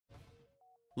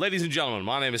Ladies and gentlemen,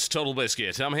 my name is Total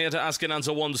Biscuit. I'm here to ask and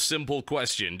answer one simple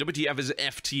question. WTF is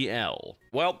FTL?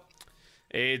 Well,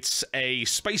 it's a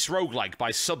space roguelike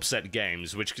by Subset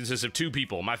Games, which consists of two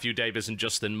people, Matthew Davis and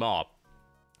Justin Marr.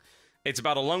 It's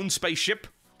about a lone spaceship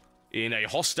in a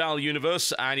hostile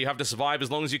universe, and you have to survive as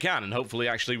long as you can, and hopefully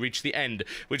actually reach the end,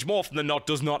 which more often than not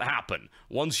does not happen.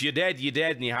 Once you're dead,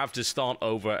 and you have to start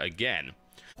over again.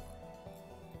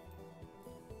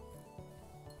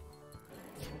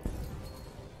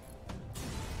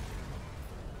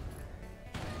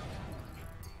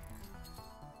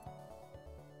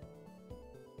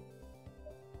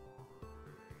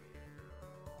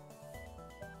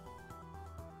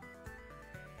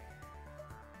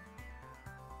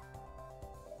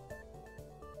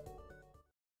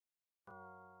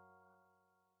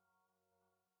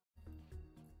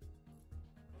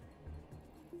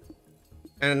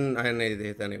 And I need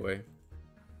it anyway.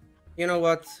 You know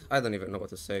what? I don't even know what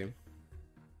to say.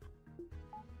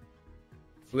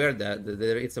 We're dead.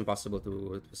 It's impossible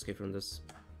to escape from this.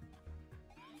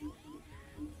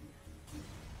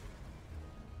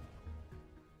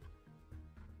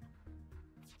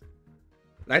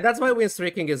 Like, that's why win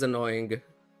streaking is annoying.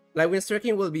 Like, win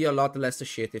streaking will be a lot less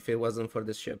shit if it wasn't for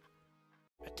this ship.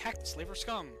 Attack the slaver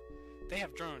scum. They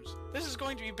have drones. This is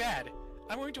going to be bad.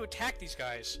 I'm going to attack these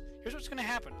guys. Here's what's going to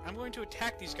happen. I'm going to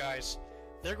attack these guys.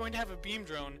 They're going to have a beam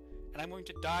drone, and I'm going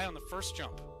to die on the first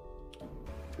jump.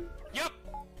 Yup!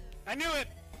 I knew it!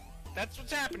 That's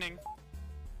what's happening.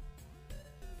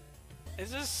 Is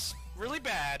this really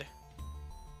bad?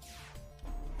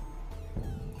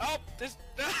 Oh, this...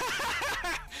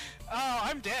 oh,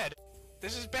 I'm dead.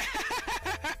 This is bad.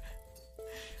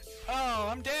 Oh,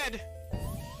 I'm dead.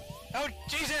 Oh,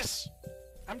 Jesus!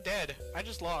 I'm dead. I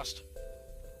just lost.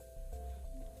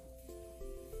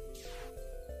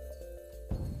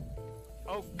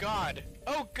 Oh god!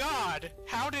 Oh god!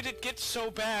 How did it get so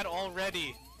bad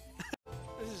already?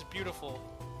 This is beautiful.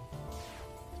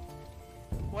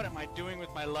 What am I doing with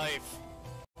my life?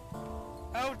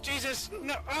 Oh Jesus!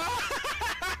 No!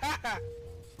 Ah!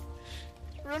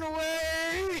 Run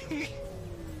away!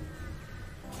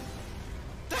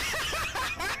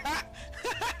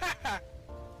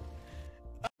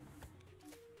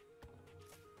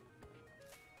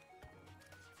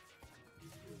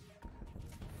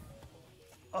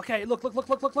 Okay, look at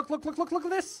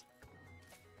this!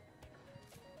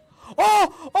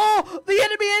 Oh! The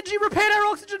enemy engine repaired our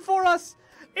oxygen for us!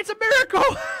 It's a miracle!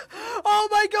 Oh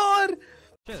my god!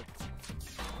 Shit.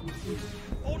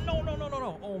 Oh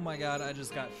no. Oh my god, I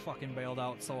just got fucking bailed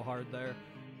out so hard there.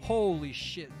 Holy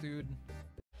shit, dude.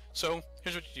 So,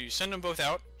 here's what you do. You send them both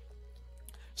out.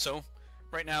 So,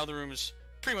 right now the room is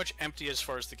pretty much empty as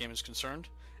far as the game is concerned.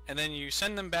 And then you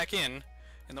send them back in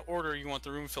the order you want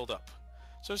the room filled up.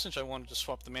 So since I wanted to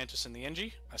swap the Mantis and the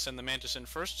Engie, I send the Mantis in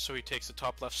first, so he takes the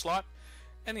top left slot,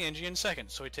 and the Engie in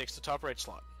second, so he takes the top right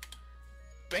slot.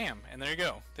 Bam! And there you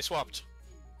go. They swapped.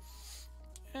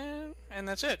 And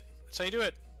that's it. That's how you do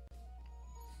it.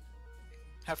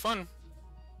 Have fun.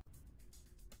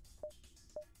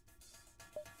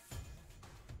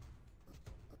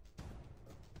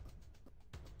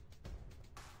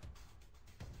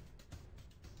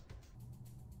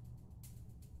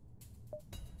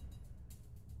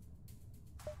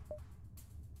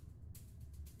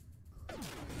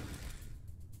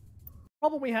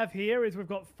 Problem we have here is we've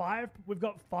got five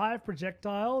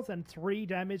projectiles and 3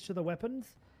 damage to the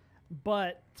weapons,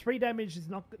 but 3 damage is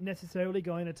not necessarily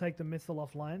going to take the missile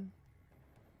offline.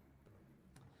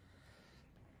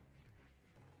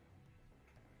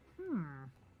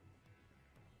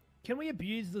 Can we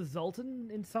abuse the Zoltan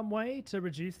in some way to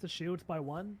reduce the shields by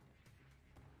 1?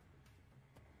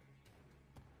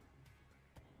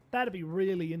 That'd be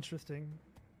really interesting.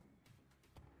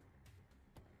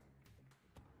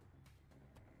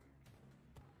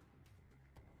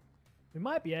 We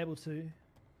might be able to.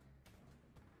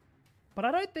 But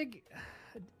I don't think...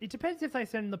 It depends if they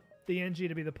send the Engie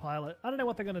to be the pilot. I don't know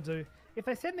what they're going to do. If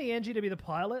they send the Engie to be the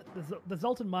pilot, the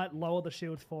Zoltan might lower the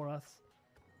shields for us.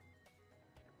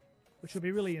 Which would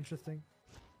be really interesting.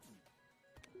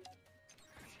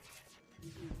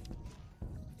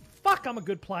 Fuck, I'm a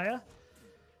good player.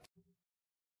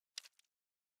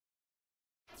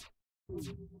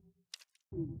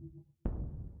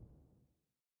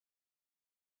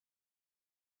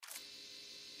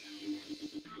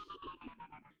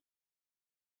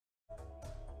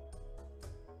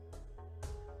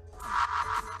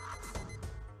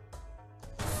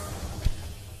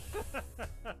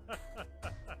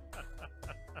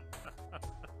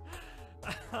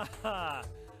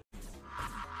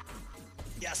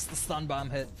 Yes, the stun bomb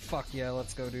hit. Fuck yeah,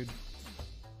 let's go, dude.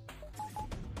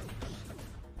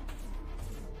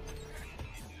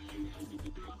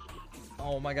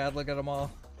 Oh my god, look at them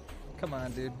all. Come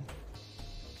on, dude.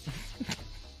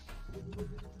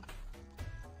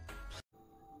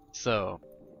 So,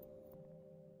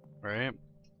 right?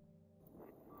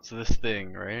 So this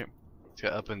thing, right? It's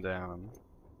got up and down.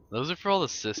 Those are for all the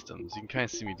systems. You can kind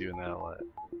of see me doing that a lot.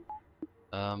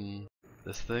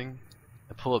 This thing,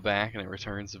 I pull it back and it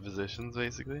returns to positions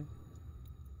basically.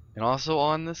 And also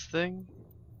on this thing,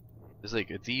 there's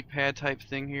like a D-pad type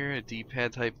thing here, a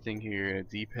D-pad type thing here, and a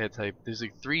D-pad type. There's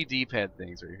like 3 D-pad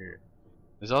things right here.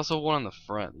 There's also one on the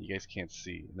front that you guys can't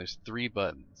see. And there's 3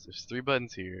 buttons. There's 3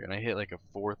 buttons here, and I hit like a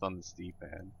 4th on this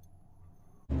D-pad.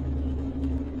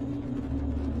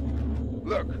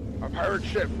 Look, a pirate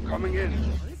ship coming in.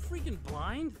 Are they freaking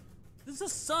blind? There's a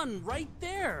sun right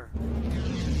there.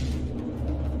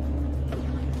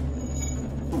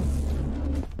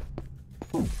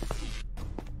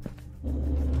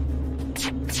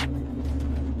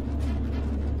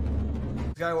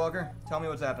 Skywalker, tell me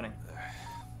what's happening.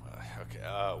 Okay,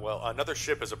 well, another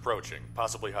ship is approaching,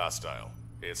 possibly hostile.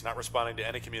 It's not responding to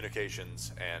any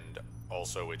communications, and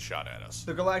also it shot at us.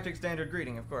 The Galactic Standard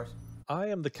greeting, of course. I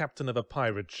am the captain of a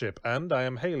pirate ship, and I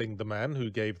am hailing the man who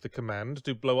gave the command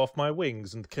to blow off my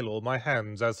wings and kill all my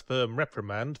hands as firm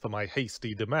reprimand for my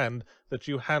hasty demand that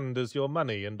you hand us your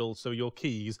money and also your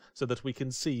keys so that we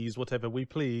can seize whatever we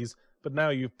please. But now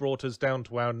you've brought us down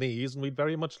to our knees, and we'd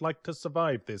very much like to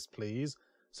survive this, please.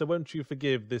 So won't you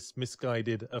forgive this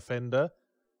misguided offender?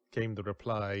 Came the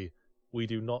reply, we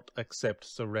do not accept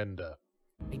surrender.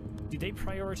 Do they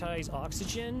prioritize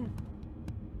oxygen?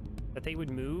 That they would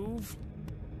move?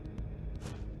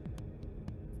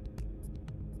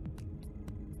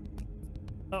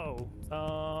 Oh,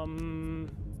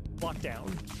 lockdown.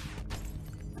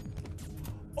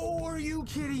 Oh, are you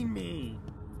kidding me?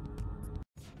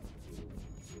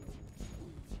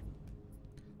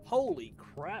 Holy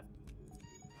crap.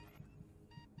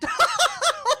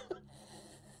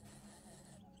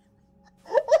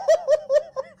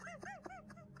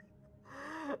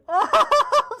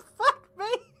 Oh, fuck me!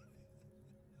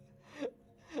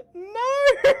 No!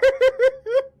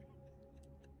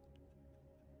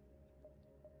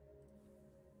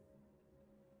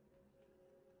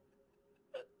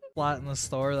 Flat in the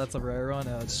store, that's a rare one.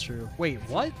 Yeah, that's true. Wait,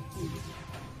 what?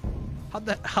 How'd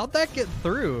that get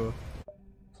through?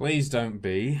 Please don't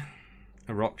be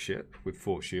a rock ship with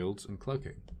force shields and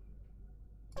cloaking.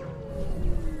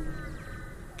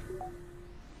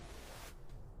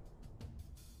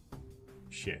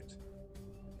 Shit.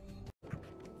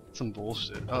 Some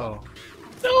bullshit. Oh.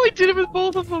 No, I did it with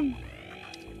both of them!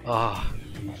 Ah,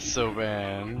 oh, so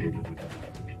bad.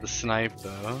 The snipe,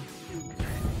 though.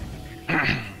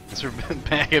 This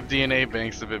backup DNA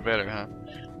bank's a bit better, huh?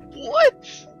 What?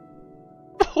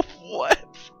 What?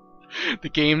 The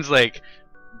game's like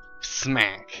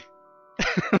smack.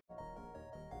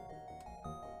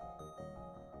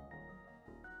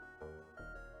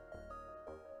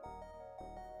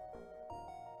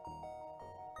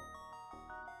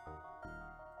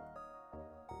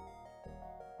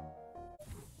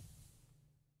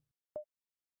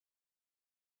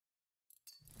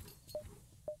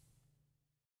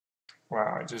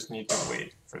 Wow, I just need to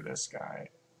wait for this guy.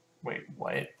 Wait,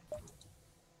 what?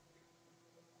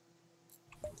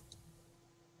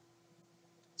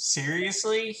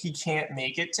 Seriously? He can't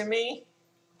make it to me?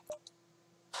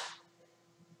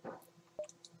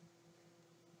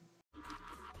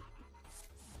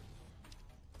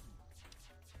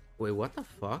 Wait, what the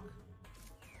fuck?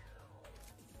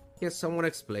 Can someone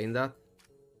explain that?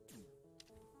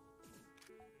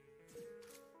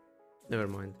 Never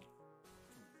mind.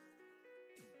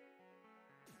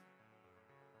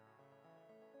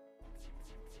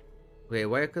 Wait,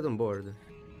 why I couldn't board?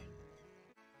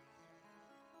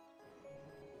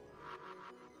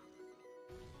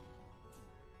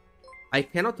 I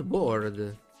cannot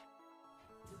board.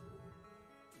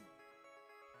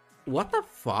 What the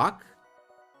fuck?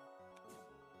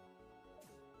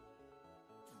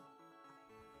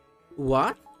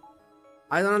 What?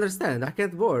 I don't understand. I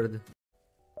can't board.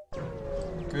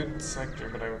 Good sector,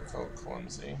 but I felt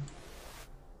clumsy.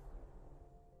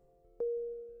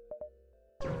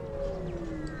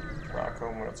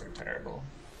 Rockholm worlds are terrible.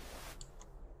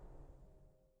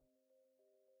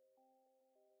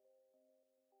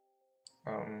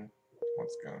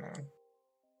 What's going on?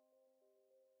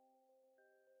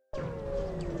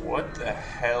 What the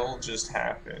hell just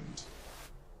happened?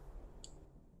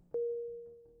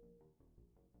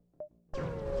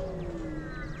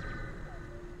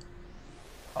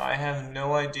 I have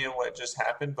no idea what just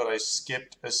happened, but I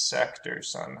skipped a sector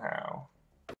somehow.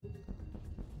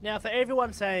 Now, for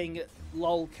everyone saying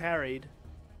 "lol carried,"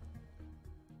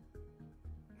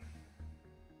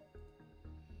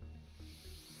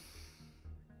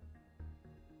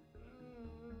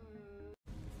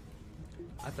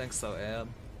 think so, Ab.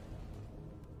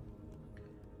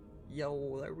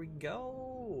 Yo, there we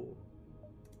go.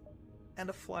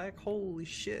 And a flag. Holy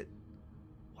shit.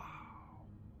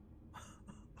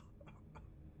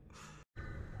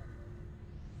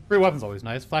 Free weapon's always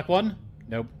nice. Flak 1?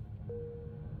 Nope.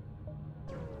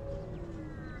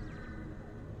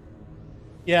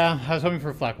 Yeah, I was hoping for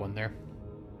a Flak 1 there.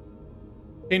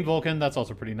 Chain Vulcan, that's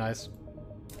also pretty nice.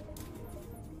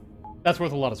 That's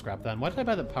worth a lot of scrap then. Why did I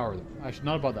buy that power? I should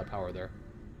not have bought that power there.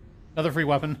 Another free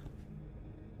weapon.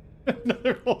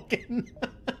 Another Vulcan.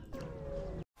 What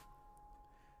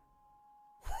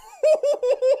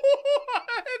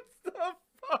the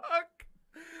fuck?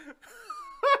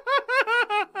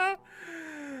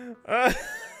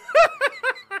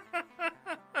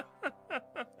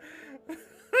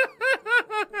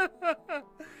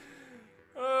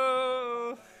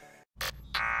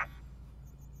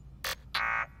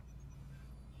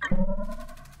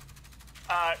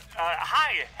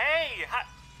 Hi, hey, hi.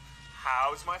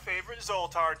 How's my favorite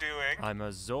Zoltar doing? I'm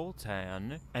a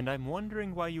Zoltan, and I'm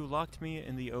wondering why you locked me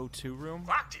in the O2 room.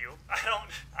 Locked you?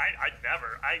 I'd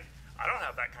never. I don't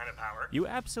have that kind of power. You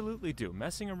absolutely do.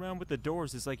 Messing around with the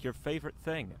doors is like your favorite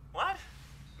thing. What?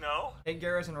 No. Take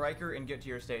Garrus and Riker and get to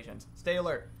your stations. Stay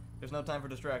alert. There's no time for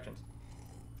distractions.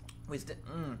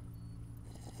 Oh,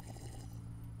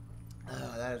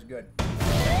 that is good.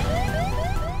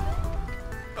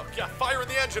 Oh, yeah, fire in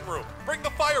the engine room. Bring the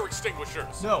fire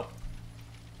extinguishers. No.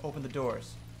 Open the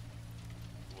doors.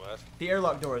 What? The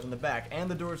airlock doors in the back and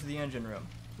the doors to the engine room.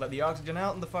 Let the oxygen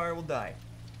out and the fire will die.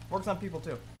 Works on people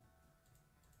too.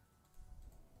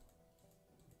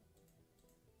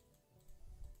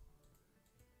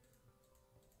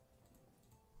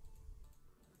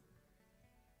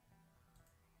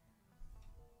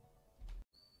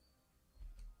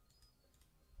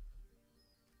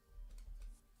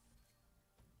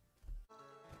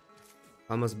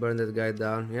 Almost burned that guy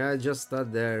down. Yeah, I just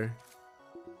stood there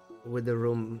with the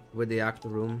room, with the act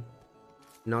room.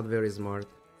 Not very smart.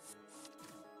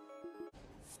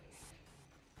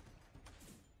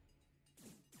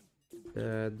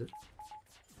 Dead.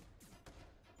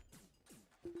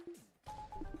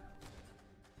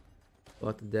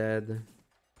 Bot dead.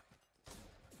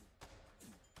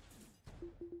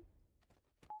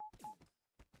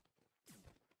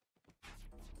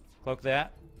 Cloak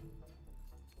that.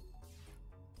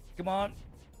 Come on.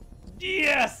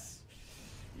 Yes!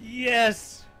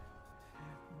 Yes!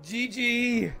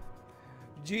 GG!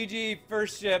 GG,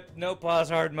 first ship, no pause,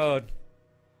 hard mode.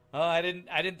 Oh, I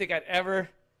didn't think I'd ever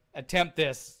attempt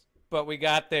this, but we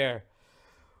got there.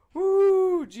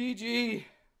 Woo! GG!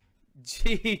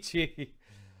 GG!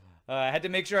 I had to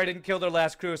make sure I didn't kill their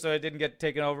last crew so I didn't get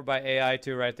taken over by AI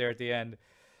too right there at the end.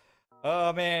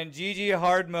 Oh man, GG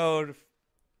hard mode.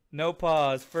 No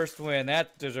pause, first win.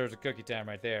 That deserves a cookie time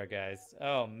right there, guys.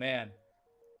 Oh, man.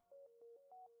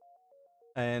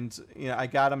 And, you know, I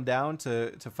got him down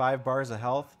to 5 bars of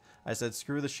health. I said,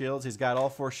 screw the shields. He's got all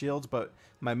 4 shields, but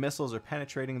my missiles are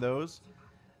penetrating those.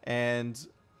 And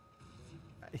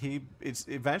it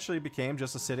eventually became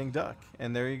just a sitting duck.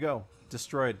 And there you go.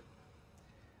 Destroyed.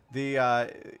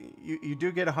 You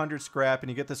do get 100 scrap, and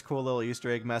you get this cool little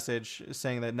Easter egg message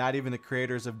saying that not even the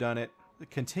creators have done it.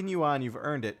 Continue on, you've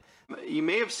earned it. You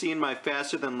may have seen my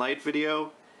faster than light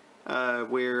video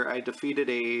where I defeated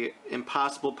a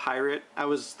impossible pirate. I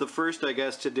was the first, I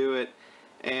guess, to do it,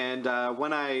 and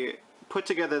when I put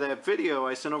together that video,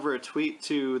 I sent over a tweet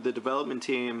to the development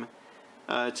team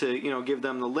to give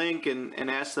them the link and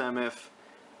ask them if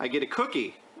I get a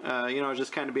cookie,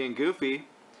 just kind of being goofy.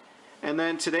 And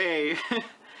then today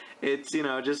it's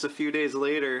just a few days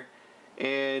later,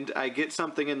 and I get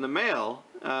something in the mail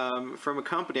from a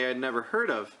company I'd never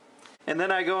heard of. And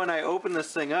then I go and I open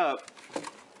this thing up.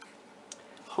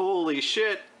 Holy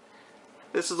shit.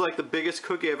 This is like the biggest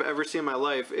cookie I've ever seen in my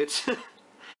life. It's